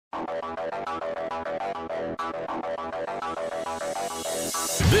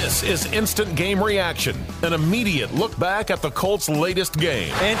This is Instant Game Reaction, an immediate look back at the Colts' latest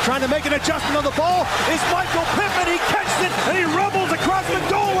game. And trying to make an adjustment on the ball is Michael Pittman. He catches it and he rumbles across the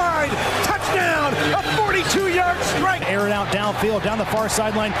goal line. Touchdown, a 42-yard strike. Air it out downfield, down the far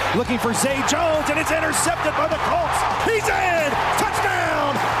sideline, looking for Zay Jones, and it's intercepted by the Colts. He's in!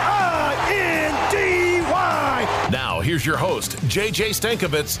 Touchdown! I-N-D-Y! Now, here's your host, JJ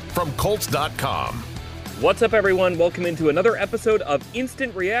Stankovitz from Colts.com. What's up, everyone? Welcome into another episode of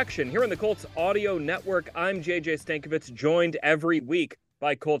Instant Reaction here on the Colts Audio Network. I'm JJ Stankovitz, joined every week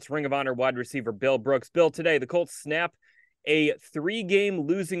by Colts Ring of Honor wide receiver Bill Brooks. Bill, today the Colts snap a 3-game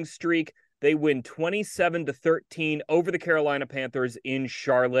losing streak. They win 27-13 over the Carolina Panthers in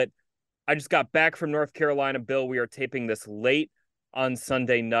Charlotte. I just got back from North Carolina, Bill. We are taping this late on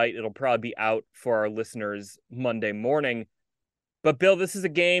Sunday night. It'll probably be out for our listeners Monday morning. But, Bill, this is a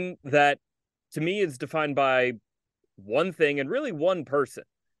game that to me is defined by one thing and really one person,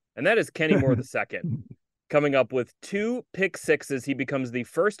 and that is Kenny Moore II. Coming up with 2 pick sixes, he becomes the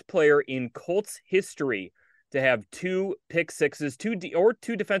first player in Colts history to have 2 pick sixes, 2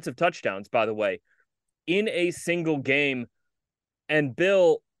 defensive touchdowns, by the way, in a single game. And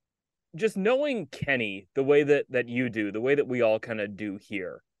Bill, just knowing Kenny the way that you do, the way that we all kind of do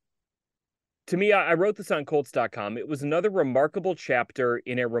here, to me, I wrote this on Colts.com. It was another remarkable chapter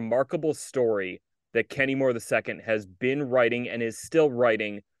in a remarkable story that Kenny Moore II has been writing and is still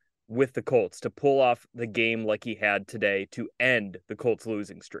writing with the Colts to pull off the game like he had today to end the Colts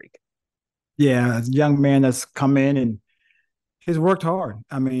losing streak. Yeah, a young man that's come in and he's worked hard.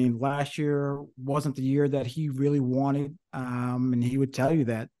 I mean, last year wasn't the year that he really wanted, and he would tell you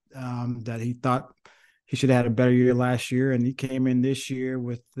that he thought he should have had a better year last year, and he came in this year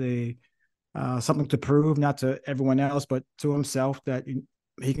with the something to prove, not to everyone else, but to himself, that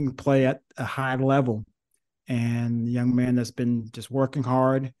he can play at a high level. And the young man that's been just working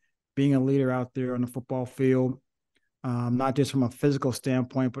hard, being a leader out there on the football field, not just from a physical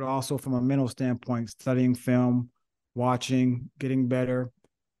standpoint, but also from a mental standpoint, studying film, watching, getting better,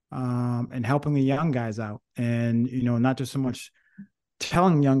 and helping the young guys out. And, not just so much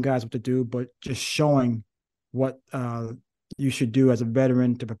telling young guys what to do, but just showing what you should do as a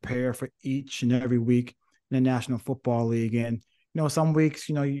veteran to prepare for each and every week in the National Football League. And, some weeks,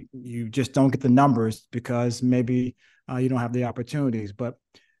 you just don't get the numbers because maybe you don't have the opportunities, but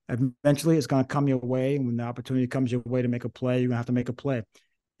eventually it's going to come your way. And when the opportunity comes your way to make a play, you're going to have to make a play.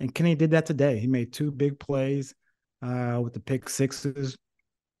 And Kenny did that today. He made 2 big plays with the pick sixes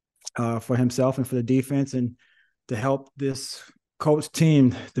for himself and for the defense, and to help this Colts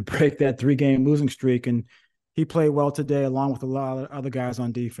team to break that 3-game losing streak. And he played well today, along with a lot of other guys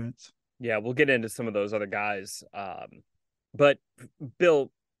on defense. Yeah, we'll get into some of those other guys. But, Bill,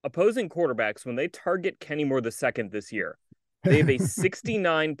 opposing quarterbacks, when they target Kenny Moore II this year, they have a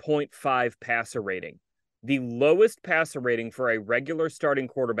 69.5 passer rating. The lowest passer rating for a regular starting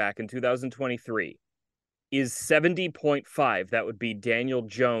quarterback in 2023 is 70.5. That would be Daniel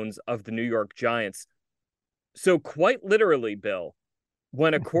Jones of the New York Giants. So quite literally, Bill,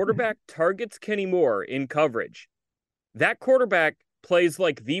 when a quarterback targets Kenny Moore in coverage, that quarterback plays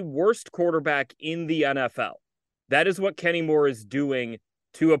like the worst quarterback in the NFL. That is what Kenny Moore is doing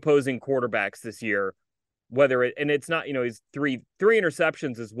to opposing quarterbacks this year. It's not, he's three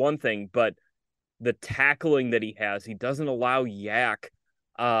interceptions is one thing, but the tackling that he has, he doesn't allow yak.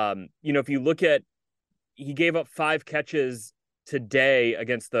 If you look at, he gave up 5 catches today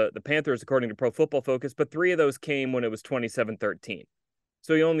against the Panthers, according to Pro Football Focus, but 3 of those came when it was 27-13.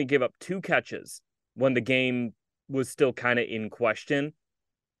 So he only gave up 2 catches when the game was still kind of in question.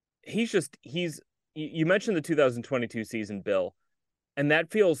 You mentioned the 2022 season, Bill, and that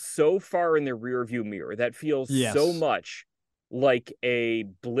feels so far in the rearview mirror. That feels so much like a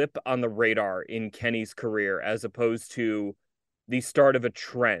blip on the radar in Kenny's career, as opposed to the start of a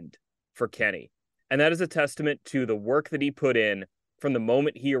trend for Kenny. And that is a testament to the work that he put in from the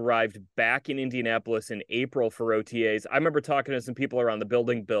moment he arrived back in Indianapolis in April for OTAs. I remember talking to some people around the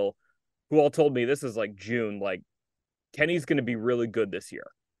building, Bill, who all told me this is like June, like Kenny's going to be really good this year.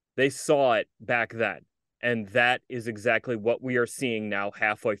 They saw it back then. And that is exactly what we are seeing now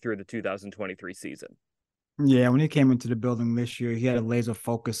halfway through the 2023 season. Yeah, when he came into the building this year, he had a laser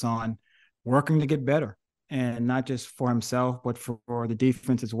focus on working to get better, and not just for himself, but for the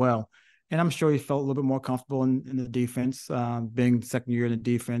defense as well. And I'm sure he felt a little bit more comfortable in the defense, being the second year in the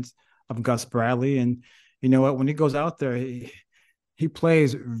defense of Gus Bradley. And you know what? When he goes out there, he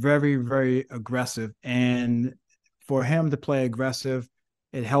plays very, very aggressive. And for him to play aggressive,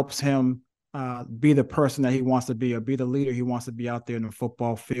 it helps him be the person that he wants to be or be the leader he wants to be out there in the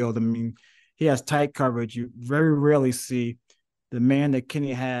football field. I mean, he has tight coverage. You very rarely see the man that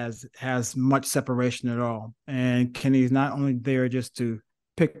Kenny has much separation at all. And Kenny's not only there just to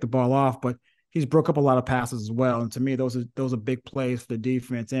pick the ball off, but he's broke up a lot of passes as well. And to me, those are big plays for the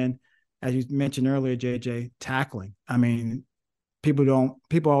defense. And as you mentioned earlier, JJ, tackling. I mean, people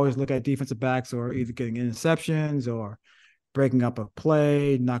always look at defensive backs or either getting interceptions or breaking up a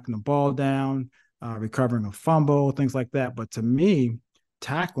play, knocking the ball down, recovering a fumble, things like that. But to me,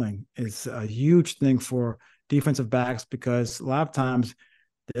 tackling is a huge thing for defensive backs because a lot of times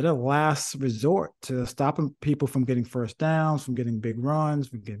they're the last resort to stopping people from getting first downs, from getting big runs,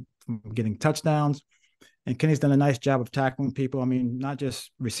 from getting touchdowns. And Kenny's done a nice job of tackling people. I mean, not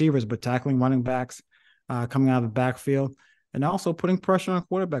just receivers, but tackling running backs coming out of the backfield and also putting pressure on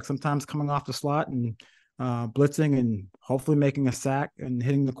quarterbacks, sometimes coming off the slot and blitzing and hopefully making a sack and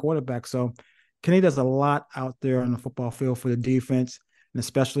hitting the quarterback. So Kenny does a lot out there on the football field for the defense, and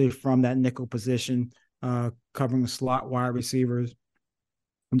especially from that nickel position, covering the slot wide receivers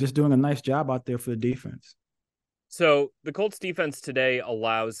and just doing a nice job out there for the defense. So the Colts defense today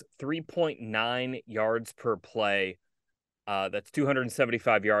allows 3.9 yards per play. That's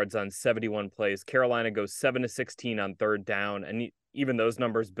 275 yards on 71 plays. Carolina goes 7-16 on third down. And even those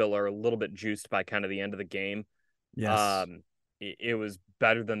numbers, Bill, are a little bit juiced by kind of the end of the game. Yes. It was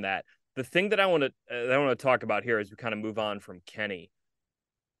better than that. The thing that I want to talk about here as we kind of move on from Kenny,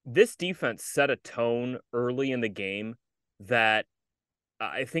 this defense set a tone early in the game that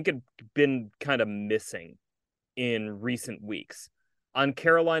I think had been kind of missing in recent weeks. On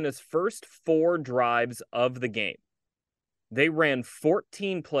Carolina's first 4 drives of the game, they ran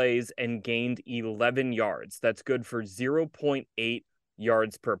 14 plays and gained 11 yards. That's good for 0.8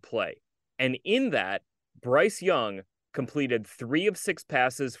 yards per play. And in that, Bryce Young completed 3 of 6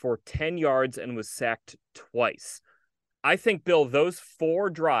 passes for 10 yards and was sacked twice. I think, Bill, those 4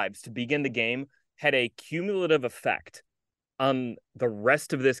 drives to begin the game had a cumulative effect on the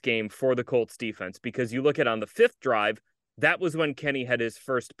rest of this game for the Colts defense, because you look at on the 5th drive, that was when Kenny had his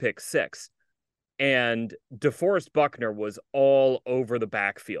first pick 6. And DeForest Buckner was all over the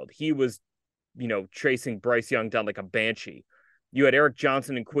backfield. He was, chasing Bryce Young down like a banshee. You had Eric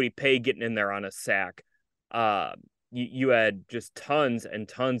Johnson and Kwity Paye getting in there on a sack. You had just tons and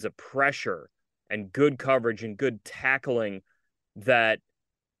tons of pressure and good coverage and good tackling that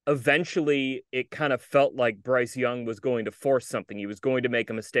eventually it kind of felt like Bryce Young was going to force something. He was going to make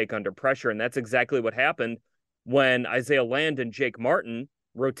a mistake under pressure. And that's exactly what happened when Isaiah Land and Jake Martin,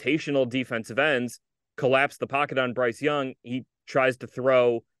 rotational defensive ends, collapse the pocket on Bryce Young. He tries to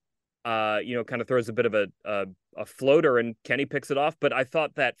throw, kind of throws a bit of a floater, and Kenny picks it off. But I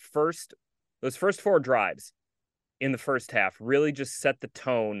thought that those first 4 drives in the first half really just set the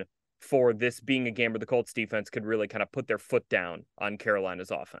tone for this being a game where the Colts defense could really kind of put their foot down on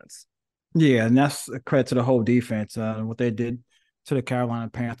Carolina's offense. Yeah, and that's a credit to the whole defense. What they did to the Carolina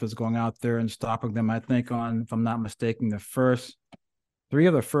Panthers, going out there and stopping them. I think if I'm not mistaken, the first 3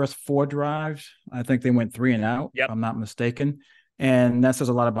 of the first 4 drives, I think they went 3 and out, yep, if I'm not mistaken. And that says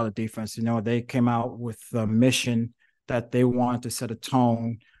a lot about the defense. They came out with a mission that they wanted to set a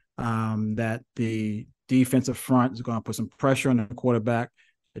tone, that the defensive front is going to put some pressure on the quarterback.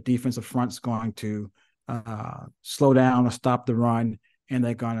 The defensive front is going to slow down or stop the run, and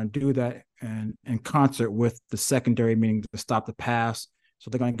they're going to do that in concert with the secondary, meaning to stop the pass. So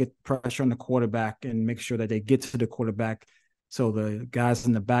they're going to get pressure on the quarterback and make sure that they get to the quarterback so the guys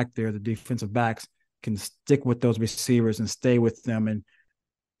in the back there, the defensive backs, can stick with those receivers and stay with them and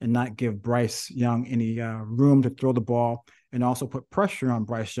not give Bryce Young any room to throw the ball, and also put pressure on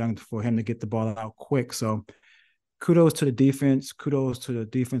Bryce Young for him to get the ball out quick. So kudos to the defense, kudos to the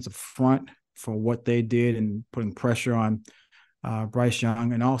defensive front for what they did and putting pressure on Bryce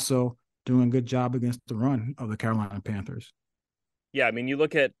Young, and also doing a good job against the run of the Carolina Panthers. Yeah, I mean, you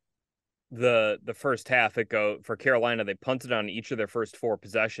look at the first half, for Carolina, they punted on each of their first 4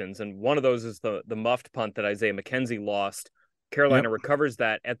 possessions, and one of those is the muffed punt that Isaiah McKenzie lost. Carolina recovers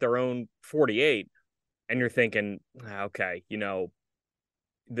that at their own 48, and you're thinking, okay,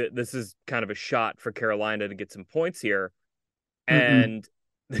 this is kind of a shot for Carolina to get some points here. And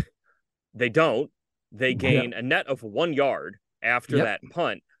they don't. They gain a net of 1 yard after that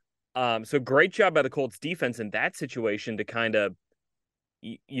punt. So great job by the Colts defense in that situation to kind of,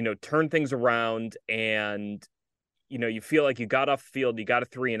 turn things around, and, you feel like you got off the field, you got a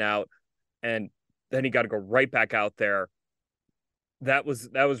 3 and out, and then you got to go right back out there. That was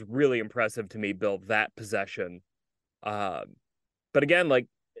really impressive to me, Bill, that possession. But again,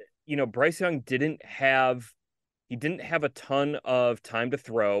 Bryce Young He didn't have a ton of time to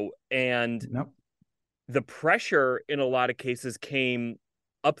throw, and Nope. the pressure in a lot of cases came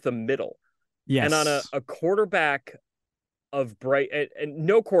up the middle. And on Yes. a quarterback of Bryce, and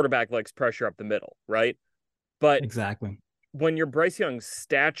no quarterback likes pressure up the middle, right? But Exactly. when you're Bryce Young's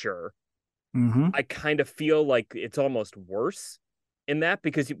stature, Mm-hmm. I kind of feel like it's almost worse in that,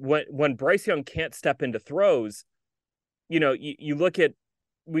 because when Bryce Young can't step into throws, you look at,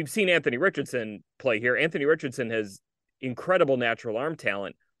 we've seen Anthony Richardson play here. Anthony Richardson has incredible natural arm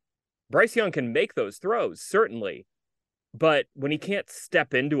talent. Bryce Young can make those throws, certainly, but when he can't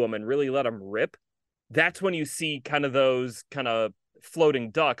step into them and really let them rip, that's when you see kind of those kind of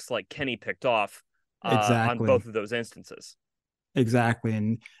floating ducks like Kenny picked off on Exactly. both of those instances. Exactly.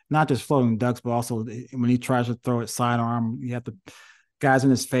 And not just floating ducks, but also when he tries to throw it sidearm, you have the guys in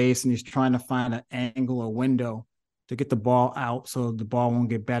his face and he's trying to find an angle or window to get the ball out so the ball won't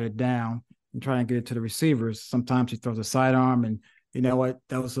get batted down and try and get it to the receivers. Sometimes he throws a sidearm, and you know what?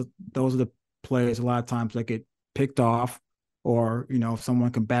 Those are the plays a lot of times that get picked off, or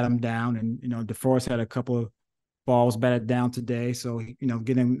someone can bat them down. And DeForest had a couple of balls batted down today, so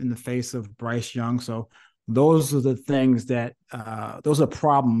getting in the face of Bryce Young. So those are the things that those are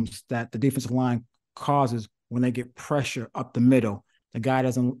problems that the defensive line causes when they get pressure up the middle. The guy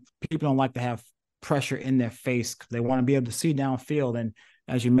doesn't. People don't like to have pressure in their face because they want to be able to see downfield. And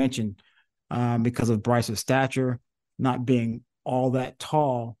as you mentioned, because of Bryce's stature, not being all that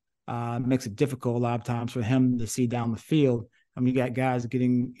tall, makes it difficult a lot of times for him to see down the field. I mean, you got guys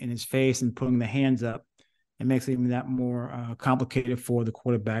getting in his face and putting their hands up. It makes it even that more complicated for the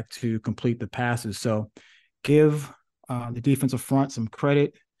quarterback to complete the passes. So give the defensive front some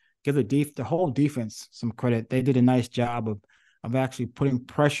credit. Give the whole defense some credit. They did a nice job of actually putting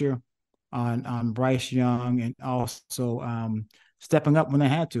pressure on Bryce Young, and also stepping up when they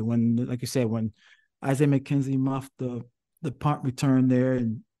had to. When, like you said, when Isaiah McKenzie muffed the punt return there,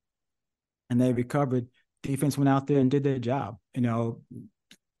 and they recovered, defense went out there and did their job.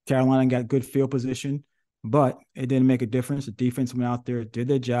 Carolina got good field position, but it didn't make a difference. The defense went out there, did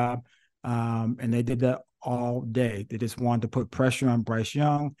their job, and they did that all day. They just wanted to put pressure on Bryce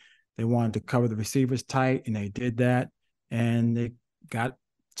Young. They wanted to cover the receivers tight, and they did that. And they got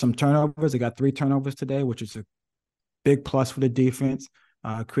some turnovers. They got 3 turnovers today, which is a big plus for the defense,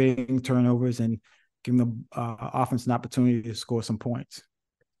 creating turnovers and giving the offense an opportunity to score some points.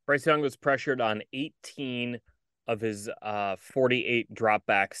 Bryce Young was pressured on 18 of his 48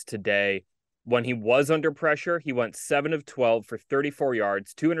 dropbacks today. When he was under pressure, he went 7 of 12 for 34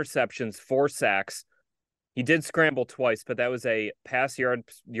 yards, 2 interceptions, 4 sacks. He did scramble twice, but that was a pass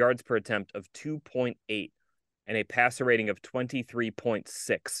yards per attempt of 2.8 and a passer rating of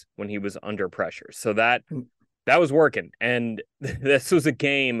 23.6 when he was under pressure. So that was working. And this was a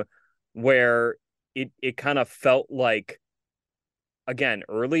game where it kind of felt like, again,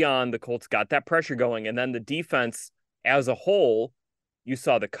 early on, the Colts got that pressure going, and then the defense as a whole, you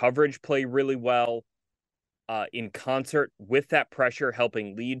saw the coverage play really well in concert with that pressure,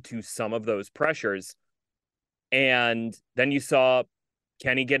 helping lead to some of those pressures. And then you saw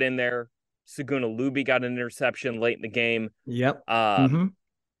Kenny get in there. Saguna Luby got an interception late in the game. Yep.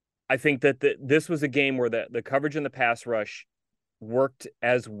 I think that this was a game where the coverage and the pass rush worked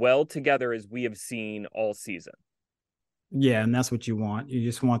as well together as we have seen all season. Yeah, and that's what you want. You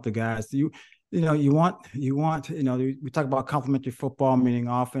just want the guys. We talk about complementary football, meaning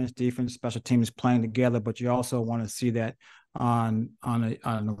offense, defense, special teams playing together, but you also want to see that on a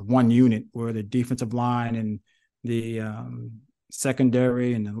one unit where the defensive line and the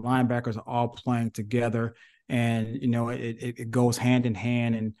secondary and the linebackers are all playing together, and it goes hand in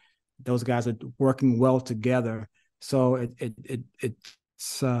hand, and those guys are working well together. So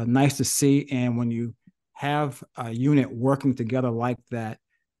it's nice to see, and when you have a unit working together like that,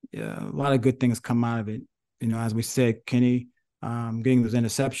 a lot of good things come out of it. As we said, Kenny getting those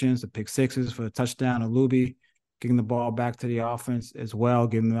interceptions, the pick sixes for the touchdown, of Luby getting the ball back to the offense as well,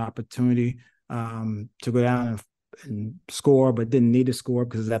 giving them the opportunity to go down and score, but didn't need to score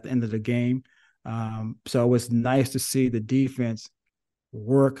because it's at the end of the game. So it was nice to see the defense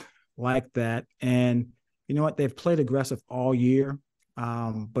work like that. And you know what? They've played aggressive all year.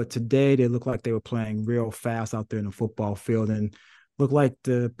 But today they looked like they were playing real fast out there in the football field, and looked like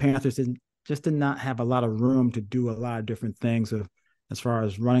the Panthers did not have a lot of room to do a lot of different things as far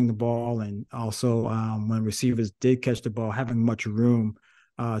as running the ball, and also when receivers did catch the ball, having much room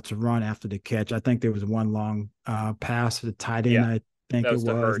to run after the catch. I think there was one long pass to the tight end. I think it was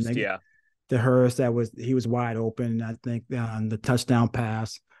to Hurst, the Hurst he was wide open. I think the touchdown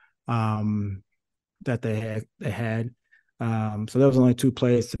pass that they had. So there was only 2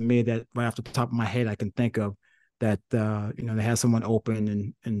 plays to me that right off the top of my head I can think of that they had someone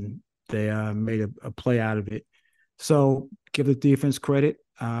open and they made a play out of it. So give the defense credit.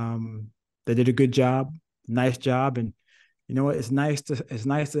 They did a good job, nice job, and you know what? It's nice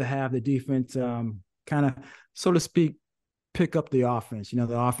to have the defense kind of, so to speak, pick up the offense.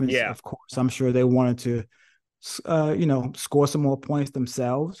 The offense, Yeah. of course, I'm sure they wanted to score some more points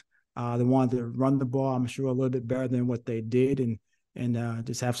themselves. They wanted to run the ball, I'm sure, a little bit better than what they did, and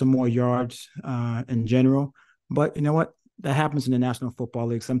just have some more yards in general. But you know what? That happens in the National Football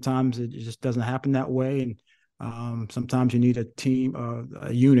League. Sometimes it just doesn't happen that way, and sometimes you need a team,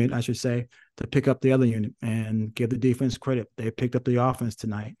 a unit, I should say, to pick up the other unit and give the defense credit. They picked up the offense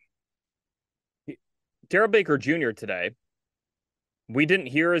tonight. Darrell Baker Jr. today, we didn't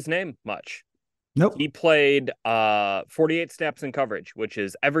hear his name much. Nope. He played 48 snaps in coverage, which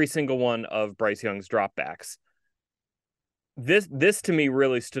is every single one of Bryce Young's dropbacks. This to me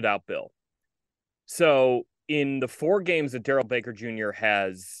really stood out, Bill. So in the 4 games that Darrell Baker Jr.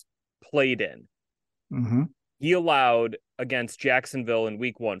 has played in, he allowed against Jacksonville in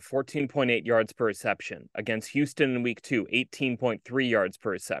week 1, 14.8 yards per reception. Against Houston in week 2, 18.3 yards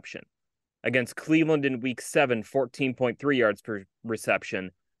per reception. Against Cleveland in week 7, 14.3 yards per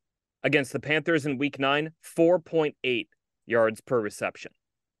reception. Against the Panthers in week 9, 4.8 yards per reception.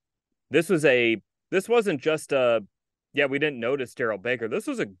 This wasn't just we didn't notice Darrell Baker. This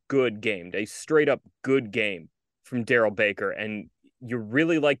was a good game, a straight up good game from Darrell Baker. And you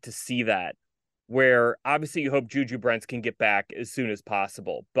really like to see that, where obviously you hope Juju Brents can get back as soon as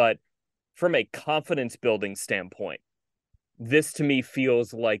possible. But from a confidence building standpoint, this to me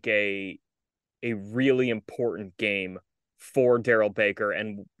feels like a really important game for Darrell Baker,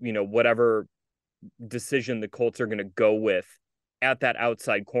 and whatever decision the Colts are going to go with at that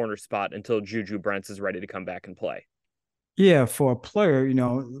outside corner spot until Juju Brents is ready to come back and play. Yeah, for a player, a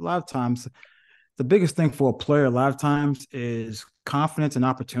lot of times the biggest thing for a player a lot of times is confidence and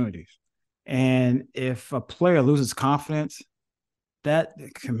opportunities. And if a player loses confidence, that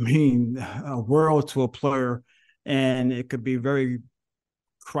can mean a world to a player, and it could be very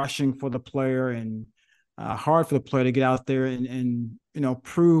crushing for the player and hard for the player to get out there and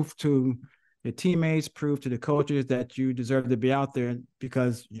prove to your teammates, prove to the coaches that you deserve to be out there,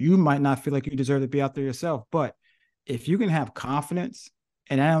 because you might not feel like you deserve to be out there yourself. But if you can have confidence,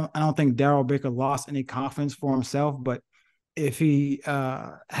 and I don't think Darrell Baker lost any confidence for himself, but if he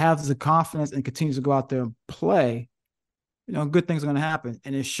has the confidence and continues to go out there and play, good things are going to happen.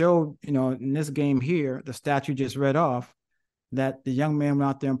 And it showed, in this game here, the stat you just read off, that the young man went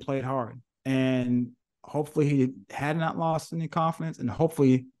out there and played hard. And hopefully he had not lost any confidence. And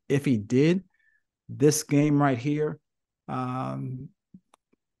hopefully, if he did, this game right here can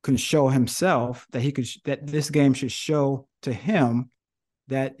show himself that this game should show to him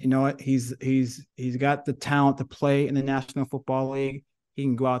that, he's got the talent to play in the National Football League. He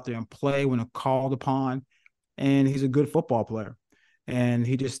can go out there and play when called upon, and he's a good football player. And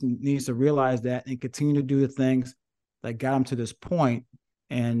he just needs to realize that and continue to do the things that got him to this point,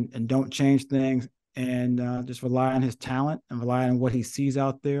 and don't change things, and just rely on his talent and rely on what he sees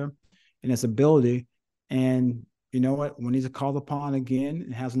out there and his ability. And you know what? When he's called upon again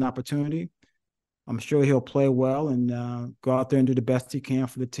and has an opportunity, I'm sure he'll play well and go out there and do the best he can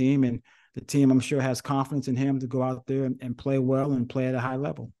for the team. And the team, I'm sure, has confidence in him to go out there and play well and play at a high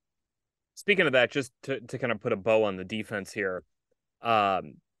level. Speaking of that, just to kind of put a bow on the defense here,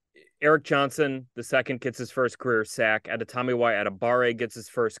 Eric Johnson, the second, gets his first career sack. Adetomiwa Adebawore gets his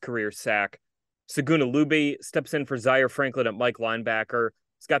first career sack. Saguna Luby steps in for Zaire Franklin at Mike linebacker.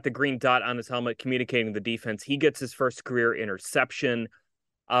 He's got the green dot on his helmet communicating the defense. He gets his first career interception.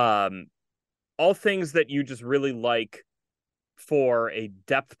 All things that you just really like for a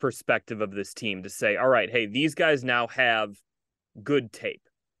depth perspective of this team, to say, all right, hey, these guys now have good tape.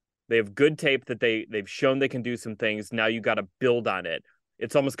 They have good tape that they've shown they can do some things. Now you got to build on it.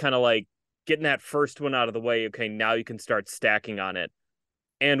 It's almost kind of like getting that first one out of the way. Okay, now you can start stacking on it.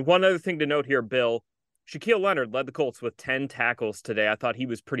 And one other thing to note here, Bill, Shaquille Leonard led the Colts with 10 tackles today. I thought he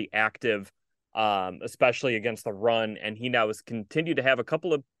was pretty active, especially against the run, and he now has continued to have a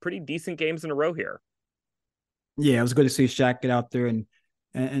couple of pretty decent games in a row here. Yeah, it was good to see Shaq get out there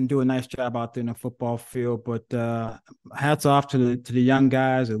and do a nice job out there in the football field. But hats off to the young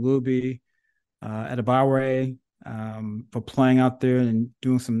guys, Luby, Adebawore, for playing out there and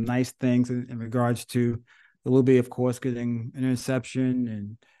doing some nice things in regards to Luby, of course, getting an interception,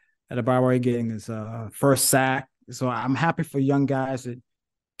 and Adebawore getting his first sack. So I'm happy for young guys that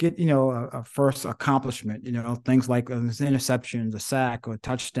get, a first accomplishment, things like an interception, a sack, or a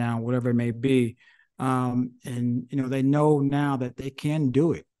touchdown, whatever it may be. And they know now that they can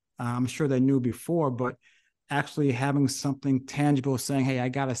do it. I'm sure they knew before, but actually having something tangible, saying, "Hey, I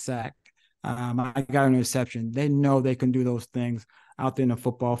got a sack, I got an interception." They know they can do those things out there in the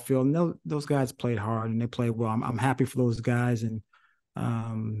football field. And those guys played hard and they played well. I'm happy for those guys, and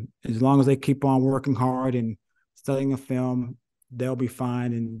as long as they keep on working hard and studying the film, they'll be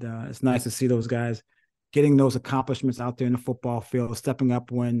fine. And it's nice to see those guys getting those accomplishments out there in the football field, stepping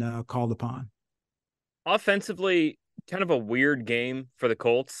up when called upon. Offensively, kind of a weird game for the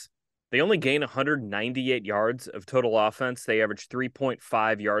Colts. They only gained 198 yards of total offense. They averaged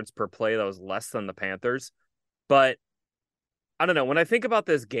 3.5 yards per play. That was less than the Panthers. But I don't know. When I think about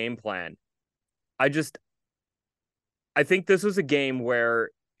this game plan, I think this was a game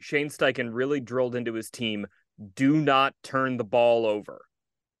where Shane Steichen really drilled into his team, do not turn the ball over.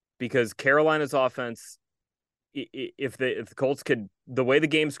 Because Carolina's offense, if the Colts could, the way the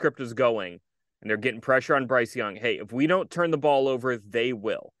game script is going, and they're getting pressure on Bryce Young, hey, if we don't turn the ball over, they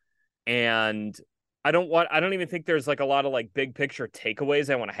will. And I don't even think there's like a lot of like big picture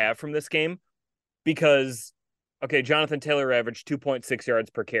takeaways I want to have from this game, because, okay, Jonathan Taylor averaged 2.6 yards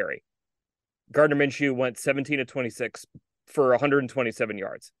per carry. Gardner Minshew went 17 to 26 for 127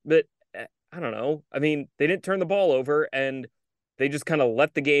 yards. But I don't know. I mean, they didn't turn the ball over, and they just kind of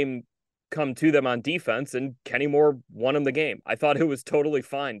let the game come to them on defense, and Kenny Moore won them the game. I thought it was totally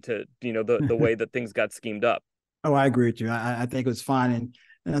fine to, the way that things got schemed up. Oh, I agree with you. I think it was fine. And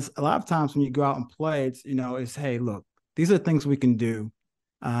it's, a lot of times when you go out and play, it's, hey, look, these are things we can do.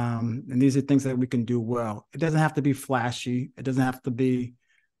 And these are things that we can do well. It doesn't have to be flashy. It doesn't have to be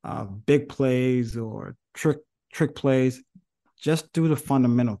big plays or trick plays. Just do the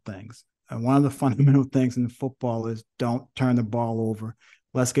fundamental things. And one of the fundamental things in football is don't turn the ball over.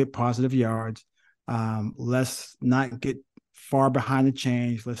 Let's get positive yards. Let's not get far behind the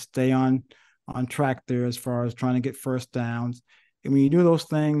chains. Let's stay on track there as far as trying to get first downs. And when you do those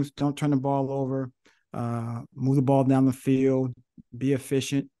things, don't turn the ball over, move the ball down the field, be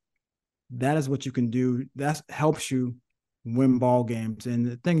efficient. That is what you can do. That helps you win ball games. And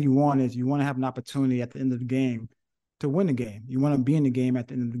the thing you want is you want to have an opportunity at the end of the game to win the game. You want to be in the game at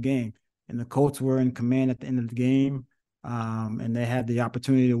the end of the game. And the Colts were in command at the end of the game, and they had the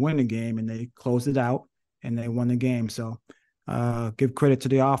opportunity to win the game, and they closed it out, and they won the game. So give credit to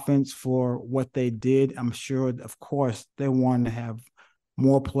the offense for what they did. I'm sure, of course, they want to have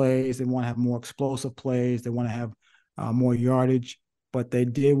more plays. They want to have more explosive plays. They want to have more yardage. But they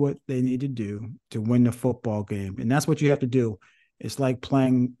did what they need to do to win the football game. And that's what you have to do. It's like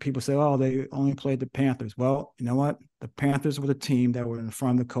playing, people say, oh, they only played the Panthers. Well, you know what? The Panthers were the team that were in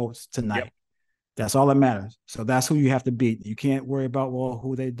front of the Colts tonight. Yep. That's all that matters. So that's who you have to beat. You can't worry about, well,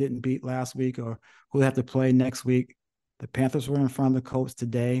 who they didn't beat last week or who they have to play next week. The Panthers were in front of the Colts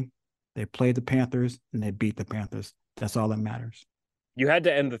today. They played the Panthers and they beat the Panthers. That's all that matters. You had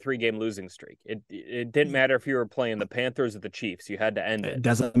to end the 3-game losing streak. It didn't matter if you were playing the Panthers or the Chiefs. You had to end it. It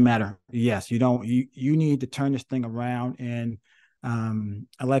doesn't matter. Yes, you don't. You need to turn this thing around. And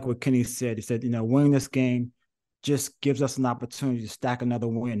I like what Kenny said. He said, winning this game just gives us an opportunity to stack another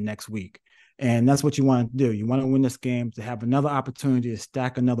win next week. And that's what you want to do. You want to win this game to have another opportunity to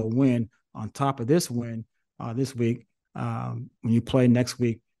stack another win on top of this win this week when you play next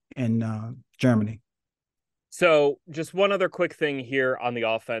week in Germany. So just one other quick thing here on the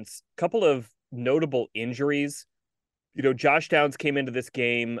offense. Couple of notable injuries. Josh Downs came into this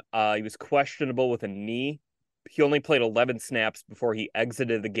game. He was questionable with a knee. He only played 11 snaps before he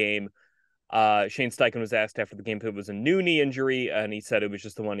exited the game. Shane Steichen was asked after the game if it was a new knee injury, and he said it was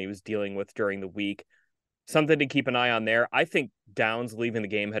just the one he was dealing with during the week. Something to keep an eye on there. I think Downs leaving the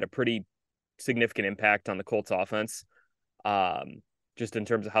game had a pretty significant impact on the Colts offense, just in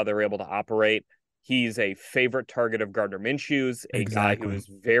terms of how they were able to operate. He's a favorite target of Gardner Minshew's, a guy who is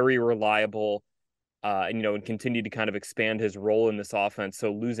very reliable, and continued to kind of expand his role in this offense.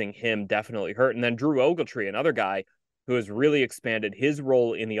 So losing him definitely hurt. And then Drew Ogletree, another guy who has really expanded his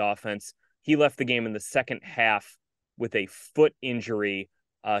role in the offense. He left the game in the second half with a foot injury.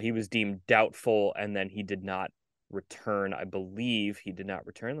 He was deemed doubtful, and then he did not return. I believe he did not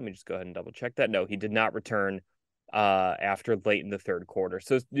return. Let me just go ahead and double check that. No, he did not return after late in the third quarter.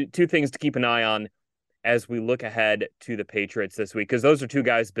 So two things to keep an eye on as we look ahead to the Patriots this week, because those are two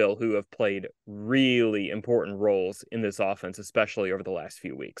guys, Bill, who have played really important roles in this offense, especially over the last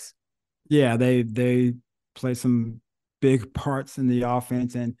few weeks. Yeah, they play some big parts in the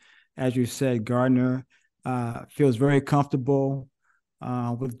offense. And as you said, Gardner feels very comfortable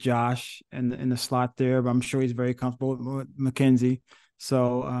with Josh in the slot there, but I'm sure he's very comfortable with McKenzie.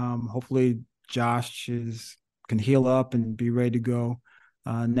 So hopefully Josh can heal up and be ready to go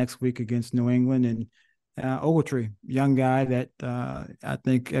next week against New England. And Ogletree, young guy that I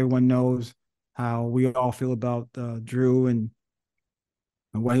think everyone knows how we all feel about Drew and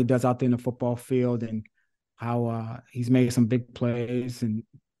what he does out there in the football field, and how he's made some big plays and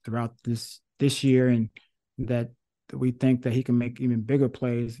throughout this year, and that we think that he can make even bigger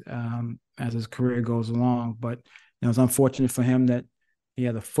plays as his career goes along. But it's unfortunate for him that he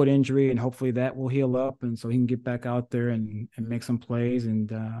had a foot injury, and hopefully that will heal up, and so he can get back out there and make some plays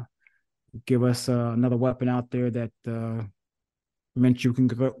and give us another weapon out there that meant you can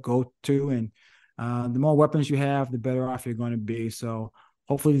go to. And the more weapons you have, the better off you're going to be. So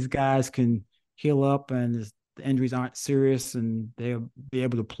hopefully these guys can heal up and the injuries aren't serious, and they'll be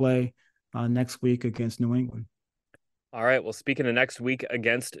able to play next week against New England. All right. Well, speaking of next week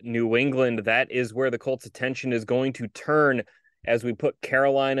against New England, that is where the Colts' attention is going to turn as we put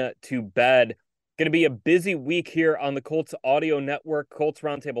Carolina to bed. Going to be a busy week here on the Colts Audio Network. Colts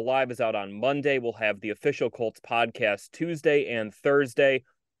Roundtable Live is out on Monday. We'll have the official Colts podcast Tuesday and Thursday.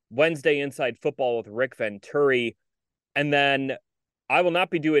 Wednesday, Inside Football with Rick Venturi. And then I will not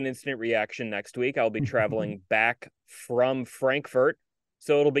be doing Instant Reaction next week. I'll be traveling back from Frankfurt.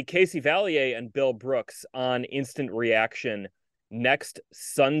 So it'll be Casey Vallier and Bill Brooks on Instant Reaction next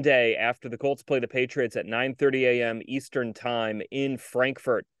Sunday after the Colts play the Patriots at 9:30 a.m. Eastern time in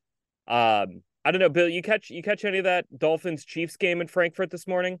Frankfurt. I don't know, Bill, you catch any of that Dolphins-Chiefs game in Frankfurt this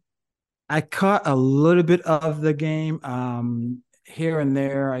morning? I caught a little bit of the game here and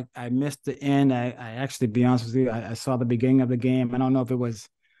there. I missed the end. I actually, to be honest with you, I saw the beginning of the game. I don't know if it was,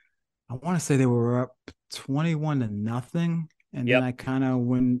 I want to say they were up 21-0. And then I kind of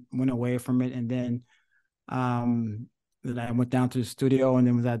went away from it. And then I went down to the studio. And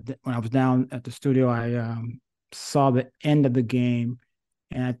then when I was down at the studio, I saw the end of the game.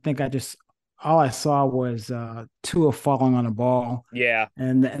 And I think all I saw was Tua falling on a ball. Yeah.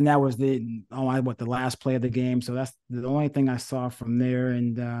 And that was the last play of the game. So that's the only thing I saw from there,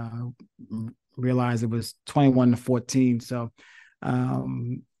 and realized it was 21-14. So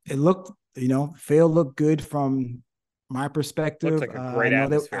it looked, field looked good from my perspective. Looks like a great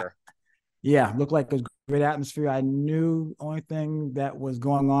atmosphere. Looked like a great atmosphere. I knew the only thing that was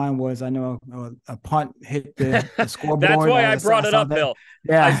going on was I know a punt hit the scoreboard. That's why I brought it up, Bill.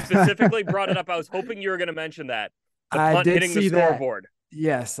 Yeah. I specifically brought it up. I was hoping you were going to mention that. The punt hitting the scoreboard.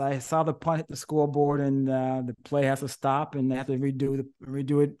 Yes, I saw the punt hit the scoreboard, and the play has to stop, and they have to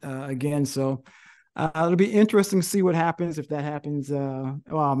redo it again. So it'll be interesting to see what happens if that happens. I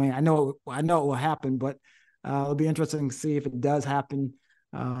know it will happen, but it'll be interesting to see if it does happen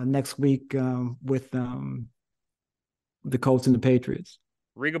next week with the Colts and the Patriots.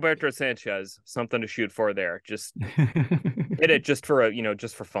 Rigoberto Sanchez, something to shoot for there. Just hit it just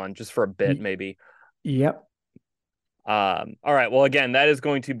for fun, just for a bit, maybe. Yep. All right. Well, again, that is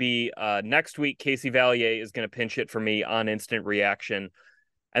going to be next week. Casey Vallier is going to pinch it for me on Instant Reaction.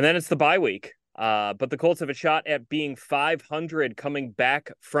 And then it's the bye week. But the Colts have a shot at being 500 coming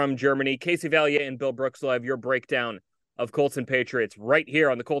back from Germany. Casey Vallier and Bill Brooks will have your breakdown of Colts and Patriots right here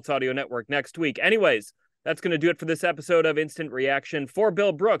on the Colts Audio Network next week. Anyways, that's going to do it for this episode of Instant Reaction. For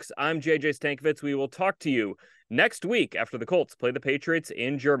Bill Brooks, I'm JJ Stankovitz. We will talk to you next week after the Colts play the Patriots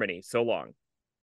in Germany. So long.